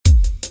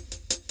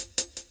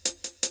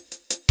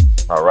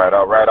All right,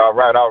 all right, all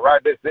right, all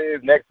right. This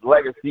is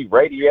Nexxlegacy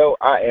Radio.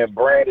 I am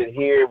Brandon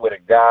here with a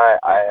guy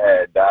I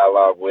had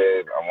dialogue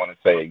with, I want to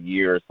say a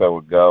year or so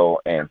ago,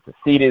 and to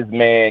see this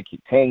man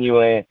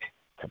continuing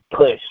to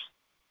push,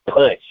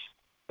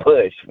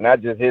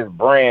 not just his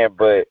brand,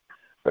 but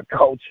the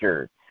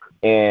culture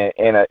in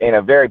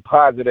a very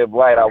positive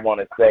light, I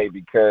want to say,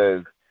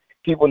 because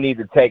people need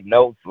to take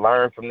notes,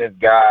 learn from this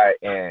guy,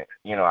 and,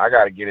 you know, I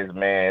got to get this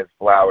man his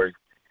flowers.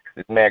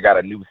 This man got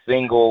a new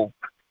single.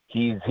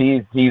 He's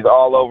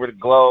all over the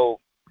globe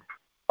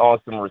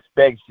on some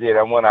respect shit.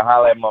 I want to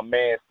holler at my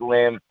man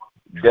Slim,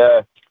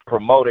 the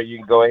Promoda. You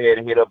can go ahead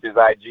and hit up his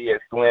IG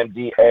at Slim,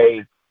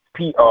 DAPROMODA.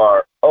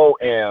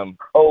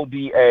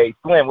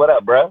 Slim, what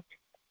up, bro?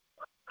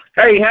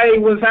 Hey,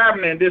 what's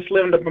happening? This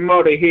Slim, the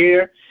Promoter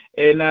here,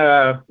 and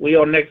we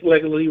on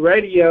Nexxlegacy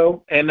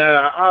Radio, and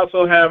I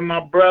also have my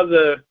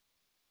brother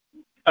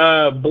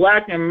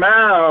Black and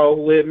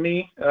Mal with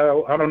me.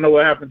 I don't know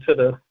what happened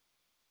to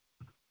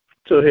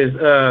his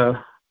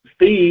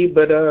feed,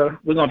 but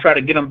we're gonna try to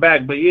get him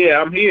back. But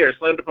yeah, I'm here,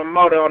 Slim the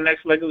Promoter on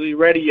Nexxlegacy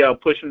Radio,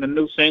 pushing the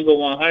new single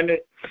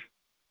 100,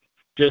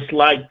 just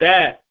like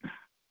that.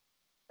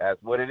 That's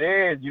what it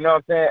is. You know what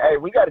I'm saying? Hey,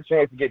 we got a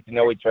chance to get to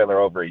know each other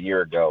over a year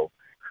ago,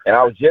 and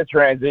I was just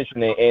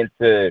transitioning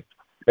into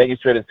making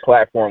sure this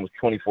platform was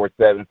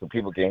 24/7 so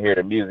people can hear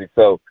the music.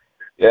 So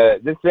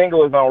this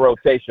single is on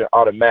rotation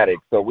automatic,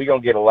 so we're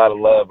going to get a lot of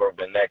love over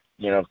the next,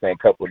 you know what I'm saying,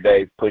 couple of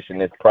days pushing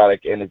this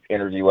product and this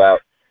interview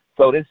out.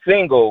 So this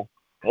single,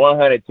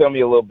 100, tell me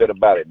a little bit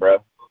about it,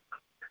 bro.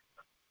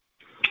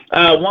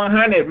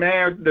 100,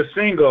 man, the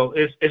single,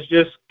 it's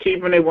just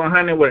keeping it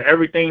 100 with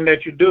everything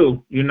that you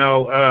do. You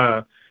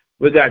know,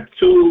 we got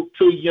two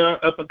young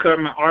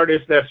up-and-coming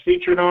artists that's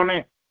featured on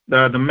it.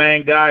 The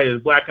main guy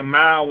is Black and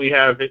Mild. We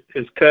have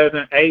his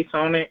cousin Ace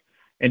on it.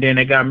 And then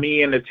they got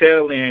me in the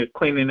tail end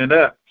cleaning it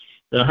up.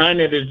 The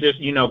 100 is just,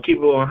 you know, keep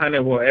it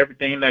 100 with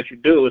everything that you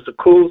do. It's a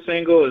cool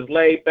single. It's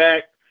laid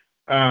back.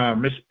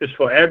 It's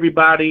for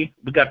everybody.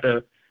 We got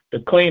the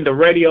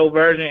radio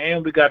version,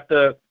 and we got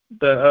the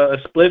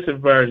explicit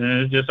version.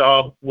 It's just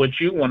all what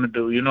you want to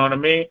do. You know what I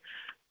mean?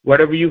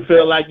 Whatever you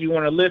feel like you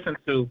want to listen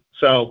to.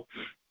 So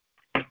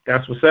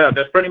that's what's up.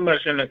 That's pretty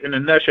much in a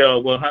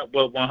nutshell what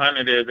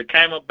 100 is. It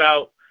came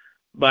about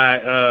by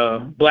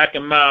Black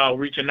and Mild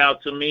reaching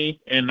out to me,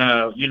 and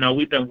you know,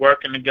 we've been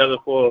working together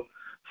for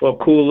a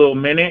cool little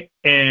minute,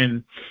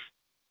 and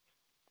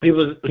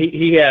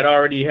he had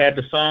already had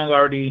the song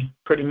already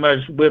pretty much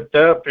whipped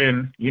up,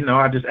 and you know,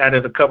 I just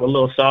added a couple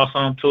little sauce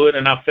onto it,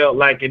 and I felt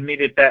like it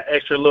needed that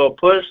extra little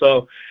push,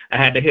 so I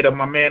had to hit up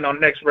my man on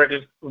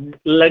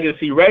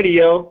Nexxlegacy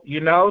Radio, you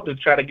know, to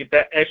try to get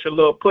that extra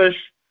little push.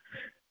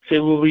 See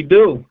what we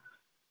do.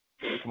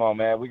 Come on,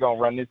 man, we're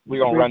gonna run this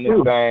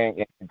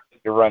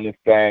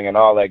thing and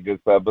all that good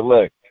stuff. But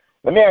look,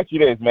 let me ask you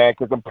this, man,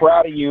 because I'm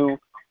proud of you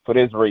for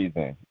this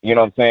reason. You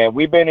know what I'm saying?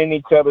 We've been in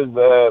each other's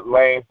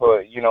lane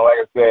for, you know, like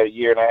I said, a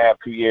year and a half,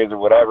 2 years or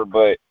whatever.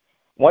 But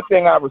one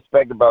thing I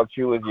respect about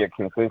you is your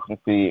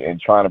consistency in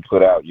trying to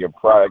put out your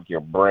product,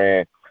 your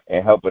brand,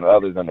 and helping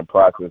others in the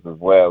process as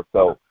well.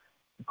 So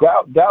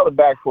dial it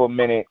back for a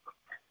minute.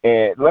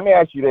 And let me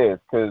ask you this,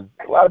 because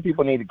a lot of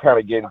people need to kind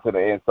of get into the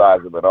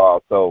insides of it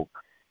all. So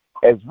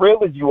as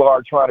real as you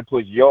are trying to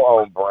push your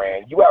own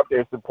brand, you out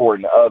there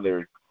supporting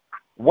others,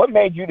 what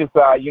made you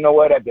decide, you know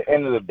what, at the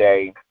end of the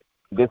day,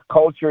 this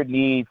culture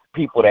needs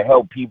people to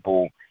help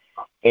people?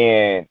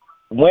 And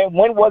when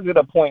was it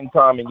a point in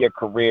time in your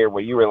career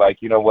where you were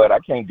like, you know what, I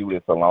can't do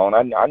this alone.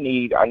 I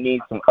need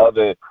some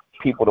other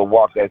people to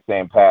walk that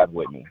same path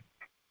with me?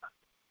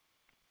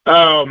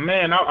 Oh,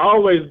 man, I've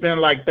always been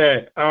like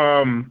that.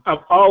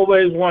 I've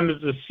always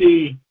wanted to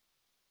see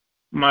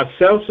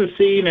myself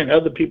succeed and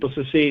other people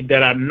succeed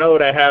that I know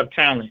that have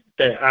talent,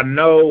 that I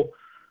know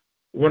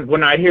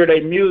when I hear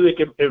their music,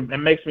 it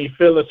makes me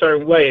feel a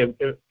certain way.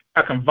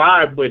 I can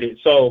vibe with it.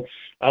 So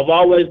I've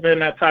always been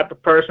that type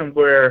of person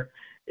where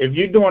if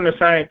you're doing the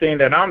same thing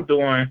that I'm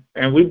doing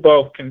and we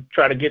both can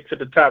try to get to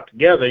the top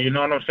together, you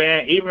know what I'm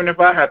saying? Even if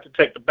I have to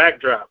take the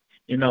backdrop,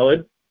 you know,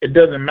 it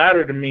doesn't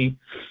matter to me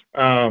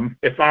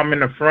if I'm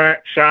in the front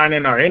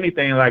shining or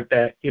anything like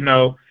that, you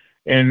know.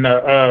 And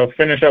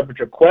finish up with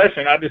your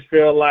question, I just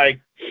feel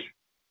like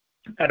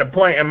at a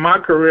point in my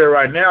career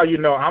right now, you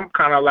know, I'm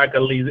kind of like a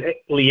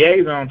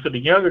liaison to the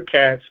younger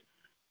cats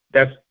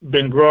that's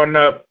been growing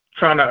up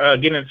trying to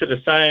get into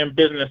the same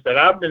business that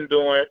I've been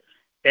doing.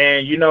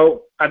 And, you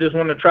know, I just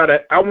want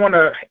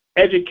to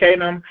educate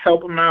them,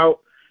 help them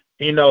out,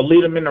 you know,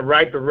 lead them in the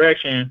right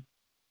direction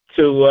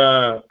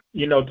to,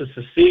 you know, to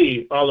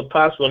succeed all the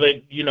possible.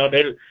 They're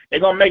going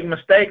to make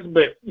mistakes,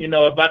 but, you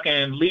know, if I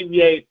can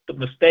alleviate the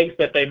mistakes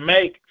that they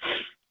make,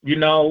 you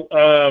know,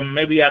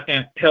 maybe I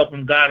can help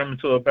them guide them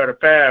into a better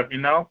path, you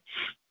know?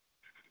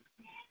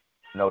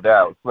 No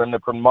doubt. Slim the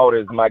Promoter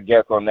is my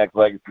guest on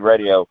Nexxlegacy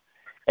Radio.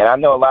 And I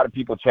know a lot of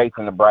people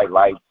chasing the bright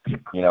lights.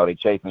 You know, they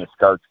chasing the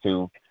skirts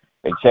too.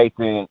 They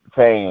chasing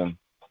fame.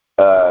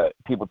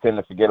 People tend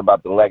to forget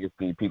about the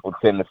legacy. People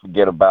tend to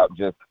forget about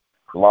just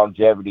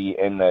longevity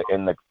in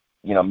the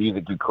you know,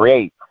 music you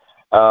create.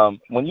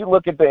 When you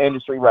look at the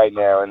industry right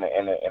now, in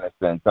a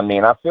sense, I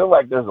mean, I feel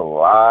like there's a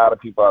lot of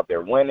people out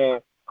there winning.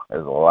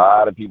 There's a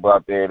lot of people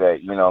out there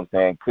that, you know what I'm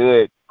saying,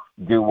 could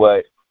do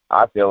what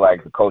I feel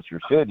like the culture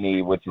should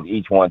need, which is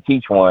each one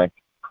teach one.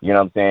 You know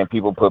what I'm saying?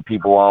 People put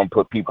people on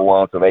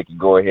so they can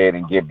go ahead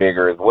and get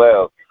bigger as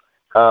well.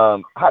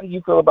 How do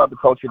you feel about the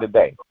culture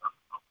today?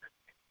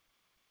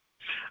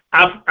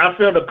 I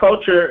feel the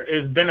culture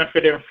is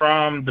benefiting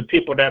from the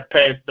people that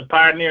paved, the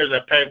pioneers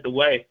that paved the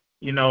way.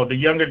 You know, the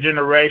younger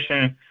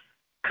generation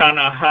kind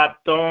of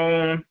hopped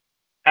on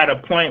at a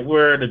point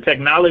where the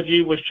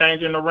technology was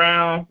changing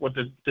around with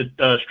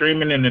the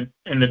streaming and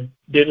the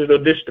digital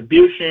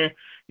distribution.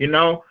 You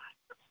know,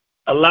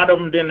 a lot of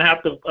them didn't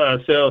have to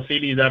sell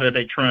CDs out of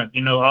their trunk.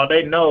 You know, all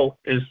they know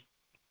is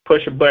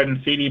push a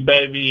button, CD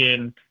Baby,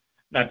 and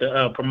not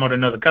to promote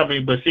another company,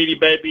 but CD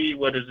Baby,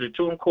 what is it,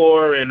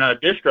 TuneCore, and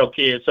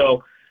DistroKid.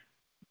 So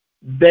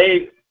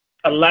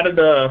a lot of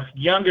the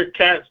younger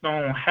cats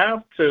don't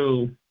have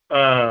to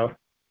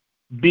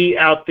be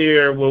out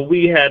there where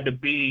we had to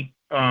be,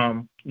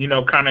 you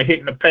know, kind of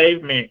hitting the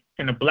pavement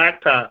in the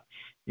blacktop.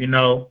 You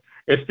know,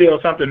 it's still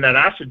something that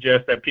I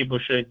suggest that people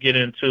should get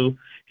into,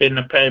 hitting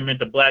the pavement,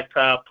 the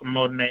blacktop,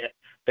 promoting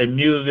their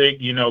music,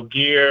 you know,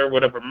 gear,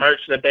 whatever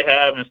merch that they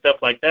have and stuff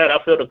like that.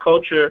 I feel the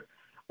culture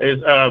is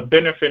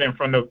benefiting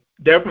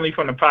definitely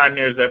from the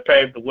pioneers that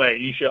paved the way.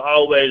 You should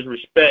always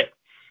respect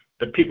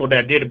the people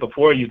that did it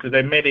before you, because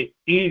they made it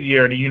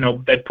easier to, you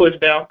know, they pushed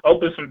down,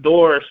 opened some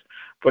doors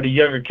for the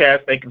younger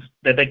cats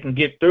that they can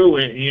get through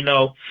and, you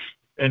know,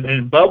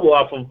 and bubble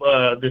off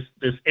of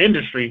this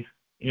industry,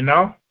 you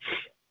know?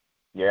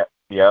 Yeah,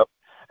 yep.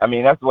 I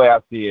mean, that's the way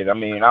I see it. I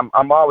mean,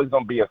 I'm always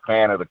gonna be a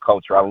fan of the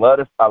culture. I love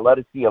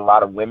to see a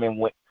lot of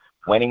women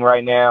winning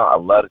right now. I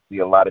love to see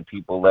a lot of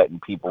people letting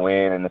people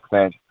in a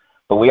sense.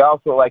 But we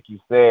also, like you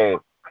said,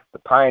 the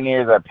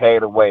pioneers that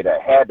paved the way,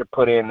 that had to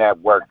put in that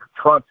work,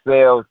 trunk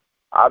sales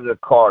out of the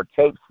car,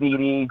 tape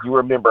CDs. You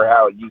remember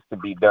how it used to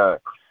be done.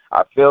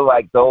 I feel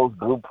like those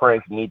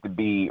blueprints need to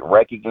be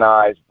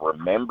recognized,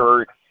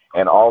 remembered,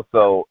 and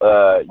also,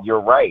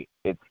 you're right.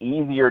 It's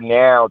easier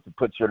now to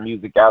put your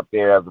music out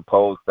there as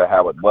opposed to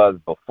how it was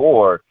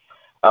before.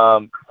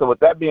 So with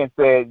that being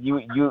said,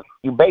 you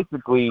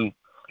basically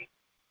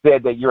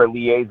said that you're a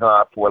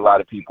liaison for a lot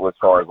of people as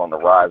far as on the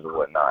rise or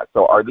whatnot.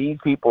 So are these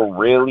people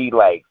really,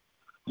 like,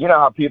 you know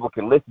how people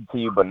can listen to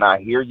you but not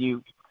hear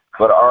you?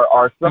 But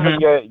are some of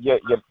your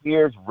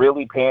peers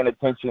really paying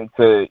attention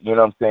to, you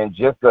know what I'm saying,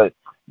 just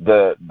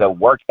the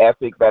work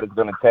ethic that it's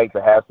going to take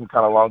to have some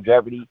kind of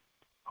longevity?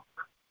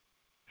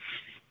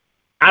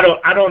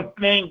 I don't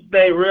think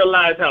they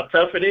realize how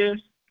tough it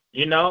is,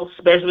 you know,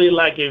 especially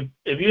like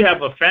if you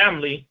have a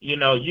family, you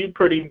know, you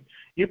pretty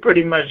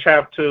much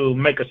have to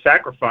make a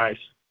sacrifice.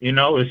 You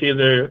know, it's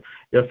either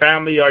your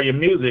family or your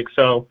music.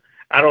 So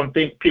I don't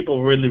think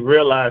people really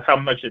realize how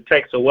much it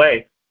takes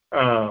away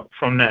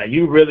from that.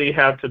 You really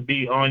have to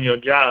be on your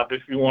job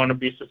if you want to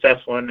be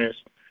successful in this.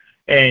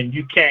 And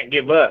you can't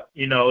give up.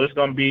 You know, it's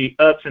going to be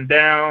ups and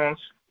downs,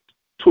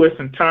 twists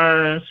and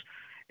turns,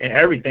 and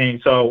everything.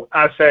 So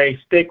I say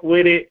stick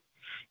with it.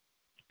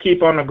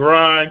 Keep on the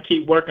grind.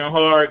 Keep working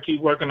hard.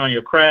 Keep working on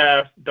your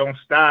craft. Don't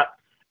stop.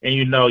 And,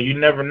 you know, you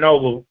never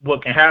know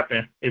what can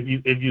happen if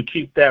you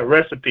keep that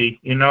recipe,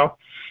 you know?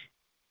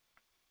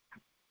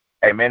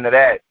 Amen to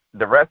that.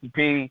 The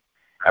recipe,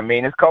 I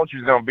mean, this culture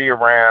is going to be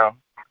around,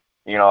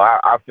 you know,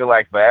 I feel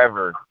like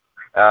forever.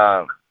 You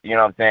know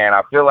what I'm saying?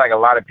 I feel like a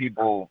lot of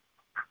people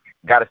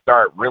got to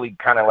start really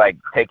kind of like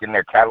taking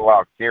their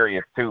catalog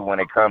serious, too, when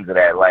it comes to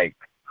that. Like,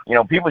 you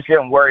know, people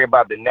shouldn't worry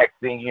about the next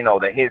thing, you know,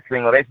 the hit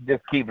single. They should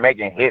just keep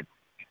making hits,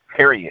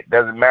 period.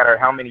 Doesn't matter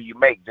how many you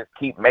make. Just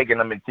keep making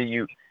them until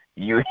you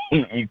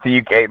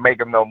can't make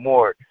them no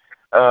more.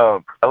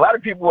 A lot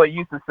of people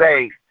used to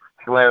say,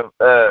 Slim,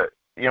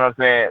 you know what I'm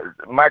saying,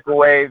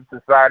 microwave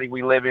society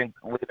we live in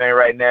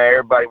right now,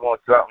 everybody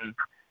wants something,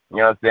 you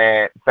know what I'm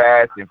saying,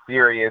 fast and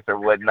furious or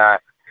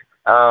whatnot.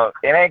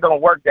 It ain't going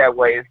to work that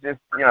way. It's just,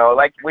 you know,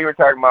 like we were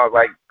talking about,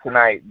 like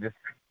tonight, just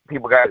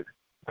people got to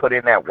put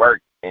in that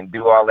work and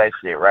do all that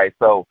shit, right?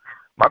 So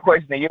my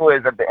question to you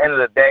is, at the end of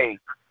the day,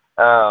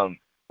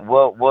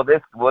 will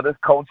this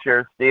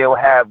culture still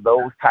have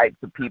those types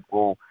of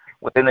people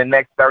within the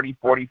next 30,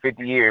 40,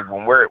 50 years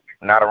when we're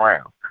not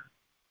around?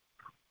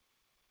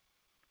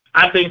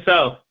 I think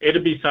so.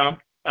 It'll be some.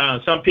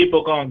 Some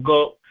people gonna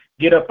go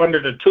get up under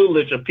the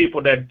tutelage of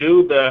people that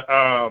do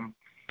the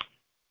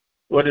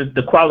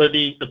the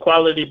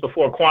quality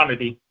before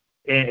quantity.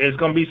 And it's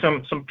gonna be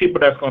some people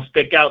that's gonna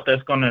stick out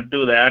that's gonna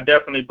do that. I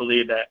definitely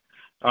believe that.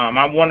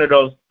 I'm one of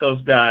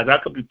those guys. I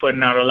could be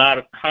putting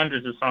out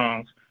hundreds of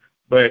songs,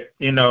 but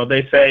you know,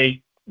 they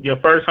say your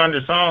first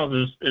 100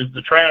 songs is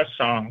the trash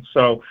songs.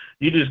 So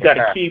you just got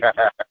to keep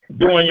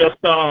doing your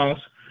songs,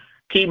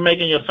 keep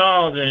making your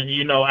songs, and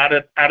you know, out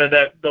of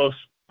those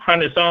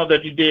 100 songs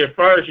that you did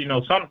first, you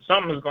know,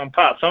 something is gonna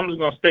pop, something's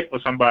gonna stick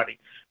with somebody.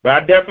 But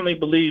I definitely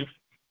believe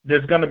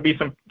there's gonna be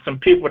some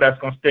people that's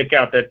gonna stick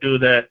out that do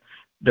that,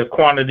 the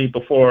quantity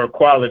before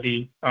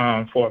quality,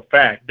 for a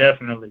fact.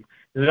 Definitely,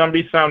 there's gonna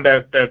be some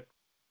that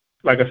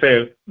like I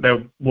said,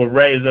 that were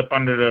raised up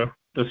under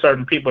the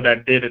certain people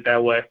that did it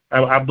that way.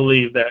 I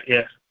believe that,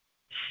 yes.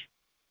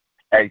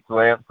 Hey,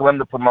 Slim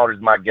the Promoter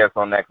is my guest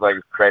on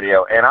Nexxlegacy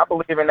Radio, and I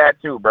believe in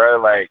that too, bro.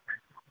 Like,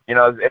 you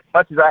know, as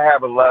much as I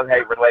have a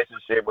love-hate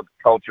relationship with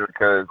the culture,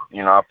 because,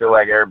 you know, I feel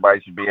like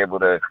everybody should be able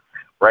to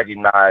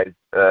recognize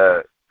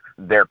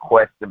their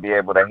quest to be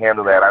able to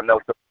handle that. I know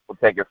some people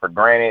take it for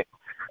granted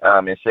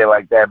and shit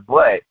like that,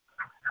 but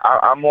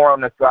I'm more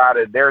on the side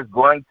of there's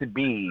going to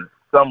be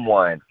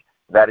someone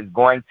that is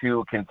going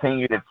to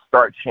continue to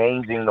start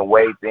changing the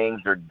way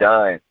things are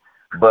done.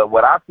 But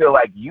what I feel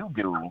like you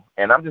do,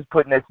 and I'm just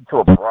putting this into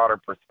a broader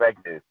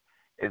perspective,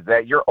 is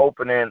that you're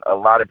opening a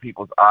lot of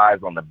people's eyes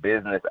on the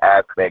business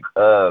aspect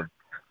of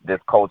this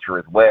culture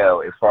as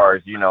well, as far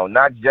as, you know,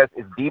 not just,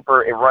 it's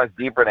deeper, it runs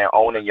deeper than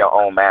owning your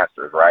own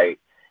masters, right?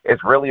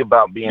 It's really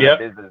about being a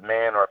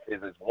businessman or a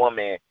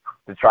businesswoman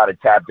to try to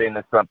tap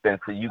into something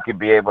so you can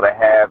be able to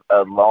have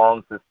a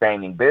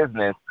long-sustaining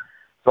business.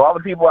 So all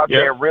the people out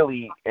there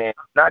really, and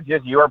not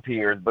just your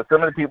peers, but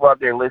some of the people out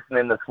there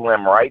listening to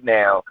Slim right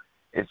now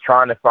is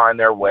trying to find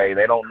their way.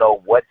 They don't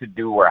know what to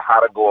do or how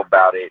to go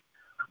about it.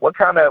 What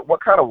kind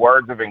of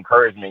words of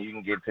encouragement you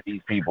can give to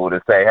these people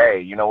to say,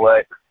 hey, you know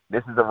what,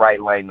 this is the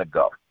right lane to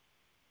go?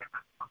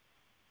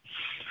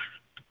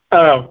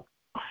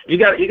 You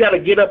got to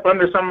get up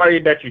under somebody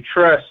that you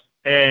trust,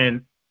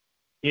 and,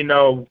 you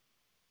know,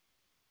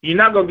 you're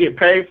not going to get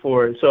paid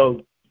for it.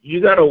 So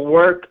you got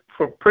to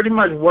pretty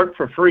much work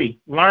for free.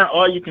 Learn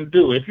all you can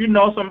do. If you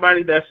know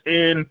somebody that's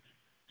in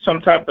some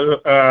type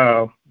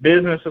of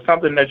business or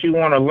something that you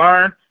want to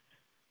learn,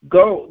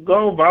 go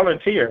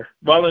volunteer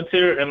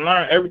and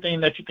learn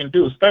everything that you can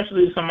do,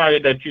 especially somebody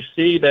that you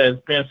see that has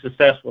been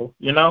successful.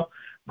 You know,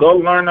 go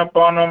learn up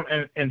on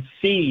them and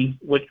see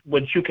what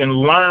you can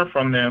learn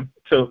from them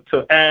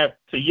to add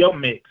to your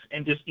mix,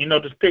 and just, you know,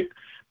 just pick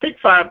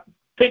five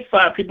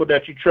people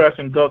that you trust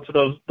and go to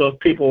those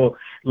people,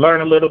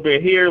 learn a little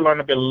bit here, learn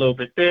a little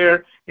bit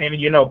there, and,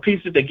 you know,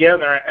 piece it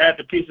together and add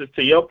the pieces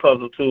to your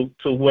puzzle to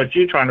what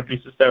you're trying to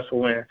be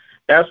successful in.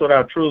 That's what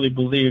I truly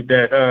believe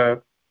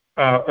that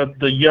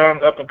the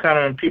young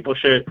up-and-coming people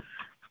should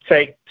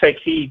take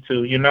heed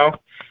to, you know.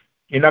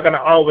 You're not going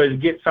to always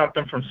get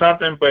something from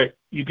something, but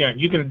you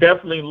can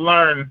definitely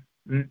learn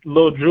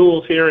little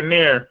jewels here and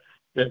there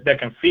that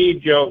can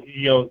feed your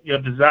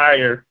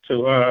desire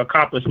to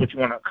accomplish what you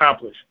want to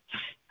accomplish.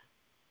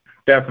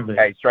 Definitely.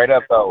 Hey, straight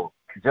up though,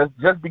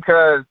 just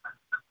because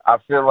I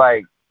feel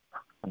like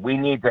we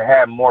need to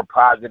have more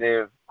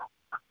positive,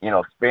 you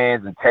know,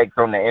 spins and takes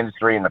on the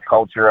industry and the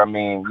culture. I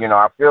mean, you know,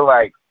 I feel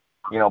like,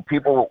 you know,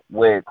 people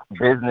with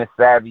business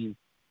savvy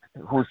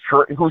who's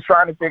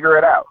trying to figure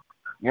it out.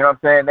 You know what I'm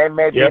saying? They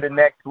may be the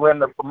next Slim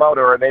the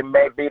Promoter, or they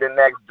may be the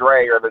next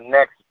Dre, or the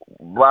next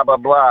blah, blah,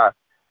 blah.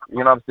 You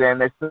know what I'm saying?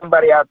 There's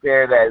somebody out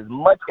there that as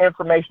much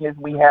information as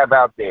we have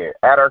out there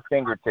at our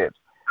fingertips,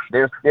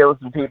 there's still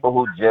some people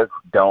who just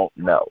don't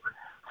know.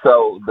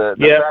 So the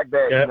fact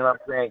that, you know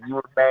what I'm saying,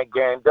 you remain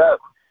gamed up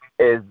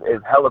is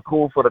hella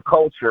cool for the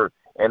culture,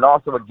 and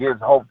also it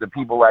gives hope to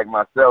people like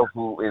myself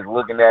who is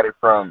looking at it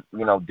from,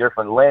 you know,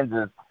 different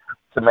lenses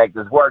to make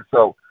this work.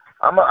 So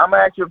I'm gonna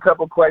ask you a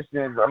couple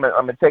questions. I'm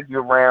gonna take you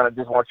around and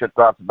just want your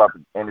thoughts about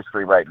the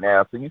industry right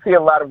now. So you see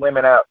a lot of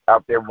women out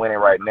there winning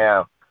right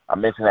now. I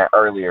mentioned that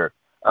earlier.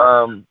 You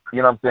know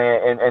what I'm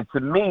saying? And to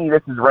me,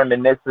 this is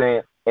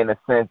reminiscent in a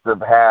sense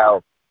of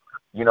how,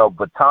 you know,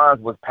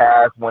 batons was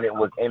passed when it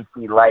was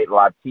MC Light,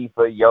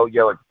 Latifah,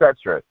 Yo-Yo,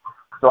 etc.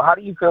 So how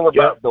do you feel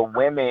about the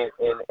women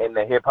in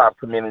the hip-hop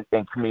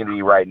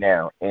community right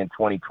now in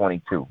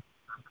 2022?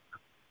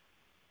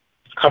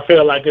 I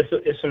feel like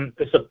it's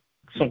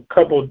some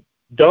couple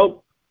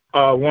dope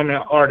women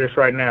artists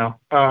right now.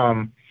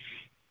 I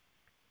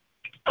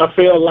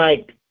feel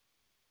like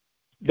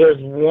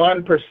there's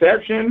one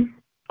perception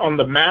on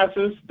the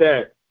masses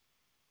that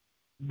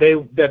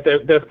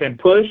that's been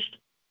pushed,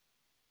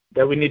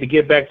 that we need to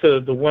get back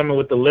to the women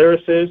with the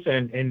lyricists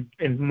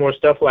and more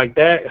stuff like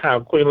that, how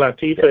Queen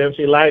Latifah,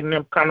 MC Light, and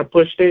them kind of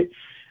pushed it.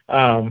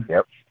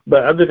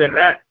 But other than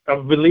that, I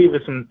believe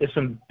it's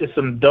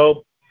some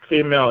dope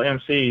female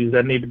MCs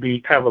that need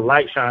to have a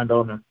light shined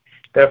on them.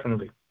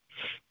 Definitely.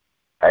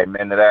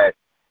 Amen to that.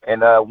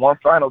 And one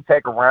final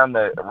take around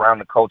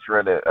the culture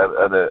of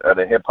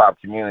the hip hop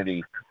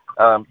community.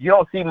 You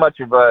don't see much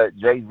of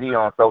Jay-Z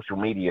on social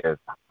media.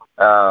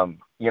 You know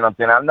what I'm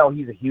saying? I know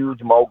he's a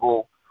huge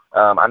mogul.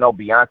 I know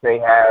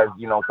Beyonce has,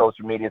 you know,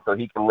 social media, so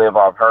he can live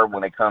off her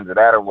when it comes to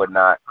that or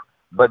whatnot.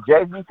 But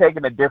Jay-Z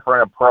taking a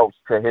different approach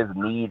to his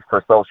need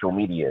for social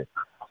media.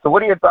 So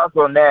what are your thoughts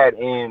on that?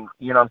 And,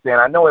 you know what I'm saying,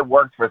 I know it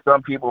works for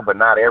some people, but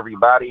not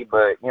everybody.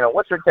 But, you know,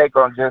 what's your take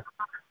on just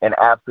an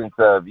absence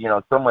of, you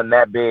know, someone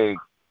that big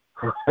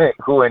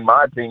who, in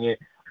my opinion,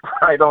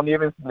 probably don't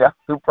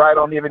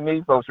even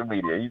need social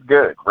media? He's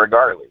good,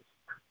 regardless.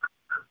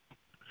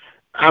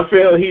 I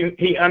feel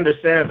he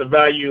understands the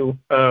value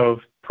of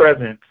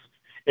presence.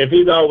 If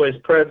he's always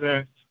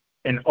present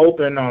and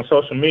open on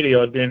social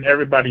media, then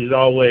everybody's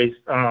always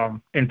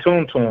in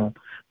tune to him.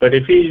 But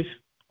if he's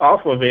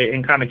off of it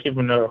and kind of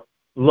keeping a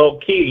low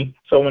key.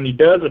 So when he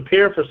does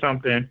appear for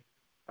something,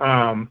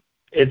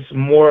 it's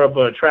more of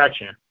an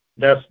attraction.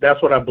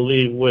 That's what I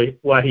believe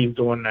why he's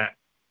doing that.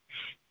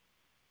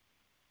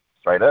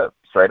 Straight up.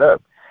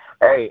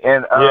 Hey,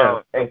 and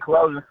in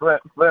closing, Slim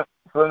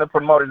the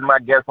Promoter is my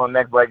guest on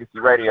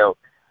Nexxlegacy Radio.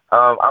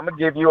 I'm gonna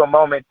give you a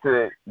moment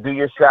to do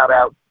your shout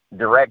out,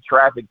 direct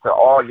traffic to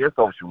all your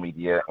social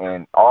media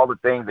and all the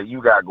things that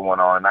you got going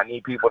on. I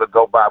need people to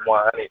go buy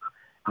 100,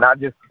 not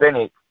just spin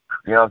it.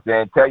 You know what I'm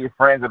saying? Tell your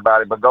friends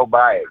about it, but go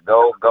buy it.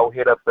 Go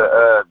hit up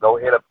the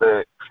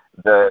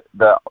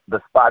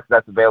spots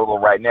that's available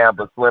right now.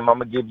 But Slim, I'm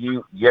gonna give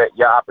you your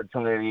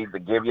opportunity to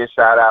give your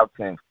shout outs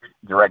and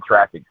direct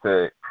traffic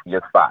to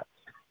your spots.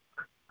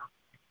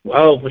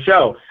 Oh, for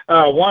sure.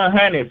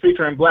 100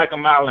 featuring Black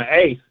and Mild and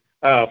Ace.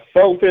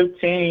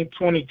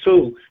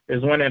 4/15/22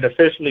 is when it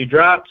officially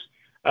drops.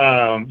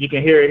 You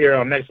can hear it here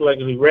on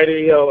Nexxlegacy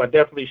Radio. I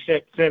definitely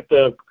sent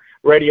the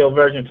radio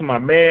version to my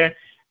man.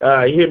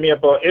 You hit me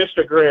up on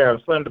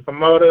Instagram, Slim the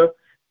Promoter,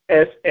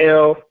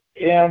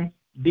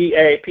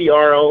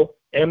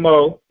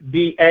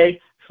 SLMDAPROMODA,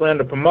 Slim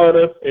the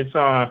Promoter. It's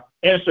on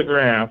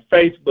Instagram,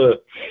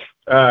 Facebook,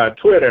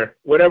 Twitter,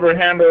 whatever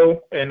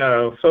handle and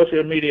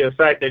social media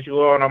site that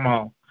you on, I'm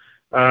on.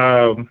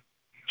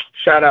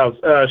 Shout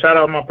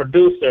out my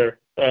producer,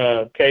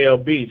 KO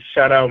Beach.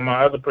 Shout out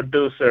my other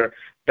producer,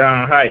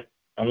 Don Height,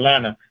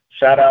 Atlanta.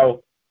 Shout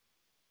out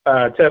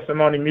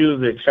Testimony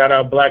Music. Shout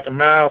out Black and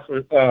Mild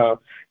for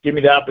giving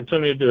me the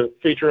opportunity to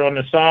feature on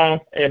the song.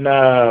 And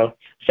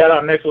shout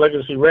out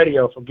Nexxlegacy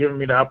Radio for giving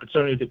me the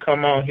opportunity to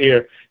come on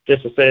here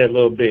just to say a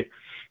little bit.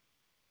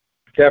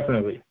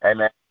 Definitely. Hey,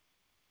 man.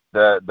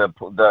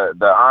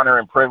 The honor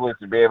and privilege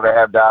to be able to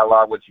have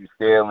dialogue with you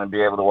still and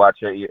be able to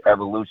watch your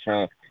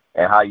evolution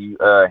and how you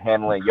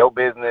handling your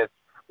business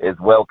is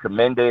well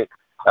commended.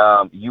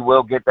 You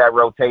will get that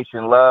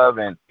rotation love,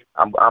 and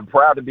I'm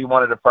proud to be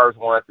one of the first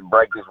ones to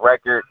break this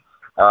record.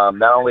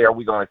 Not only are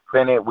we going to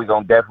spin it, we're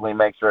going to definitely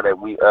make sure that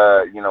we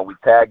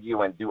tag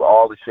you and do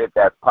all the shit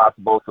that's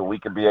possible so we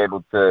can be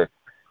able to,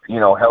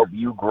 help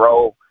you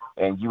grow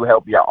and you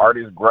help your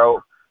artists grow.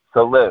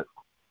 So look,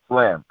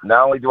 Slim,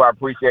 not only do I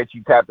appreciate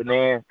you tapping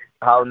in,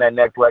 hollering at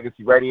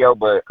Nexxlegacy Radio,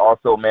 but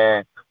also,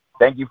 man,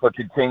 thank you for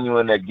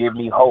continuing to give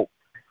me hope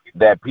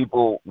that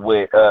people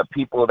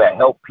that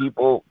help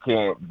people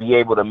can be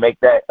able to make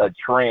that a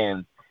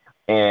trend,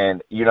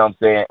 and you know what I'm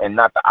saying, and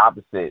not the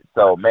opposite.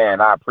 So,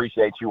 man, I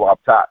appreciate you off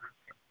top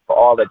for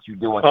all that you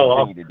do and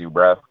continue to do,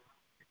 bro.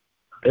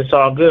 It's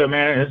all good,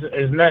 man.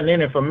 It's nothing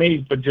in it for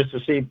me but just to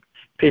see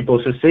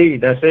people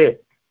succeed. That's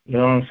it. You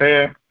know what I'm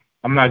saying?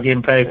 I'm not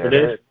getting paid for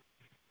this.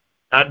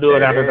 I do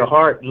it out of the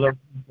heart, look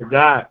for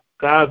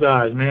God's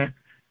eyes, man.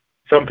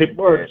 Some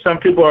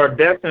people are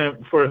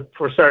destined for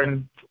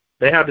certain.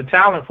 They have the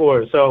talent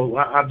for it, so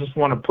I just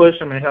want to push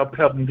them and help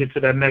them get to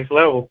that next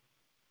level.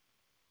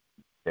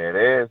 There it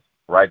is,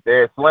 right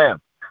there, Slim.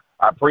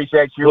 I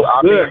appreciate you.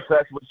 I'll be in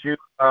touch with you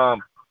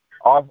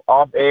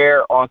off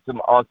air on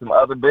some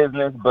other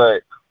business,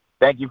 but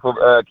thank you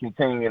for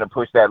continuing to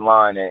push that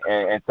line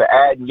and to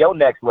add your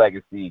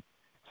Nexxlegacy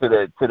to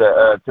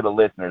the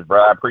listeners,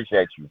 bro. I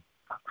appreciate you.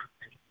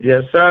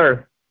 Yes,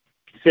 sir.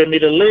 Send me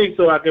the link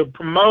so I can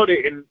promote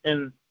it,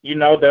 and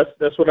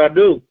that's what I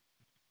do.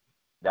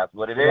 That's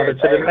what it is.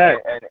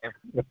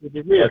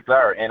 Yes,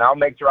 sir. And I'll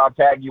make sure I'll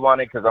tag you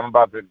on it because we're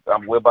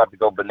about to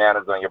go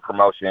bananas on your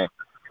promotion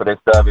for this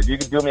stuff. If you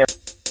could do me a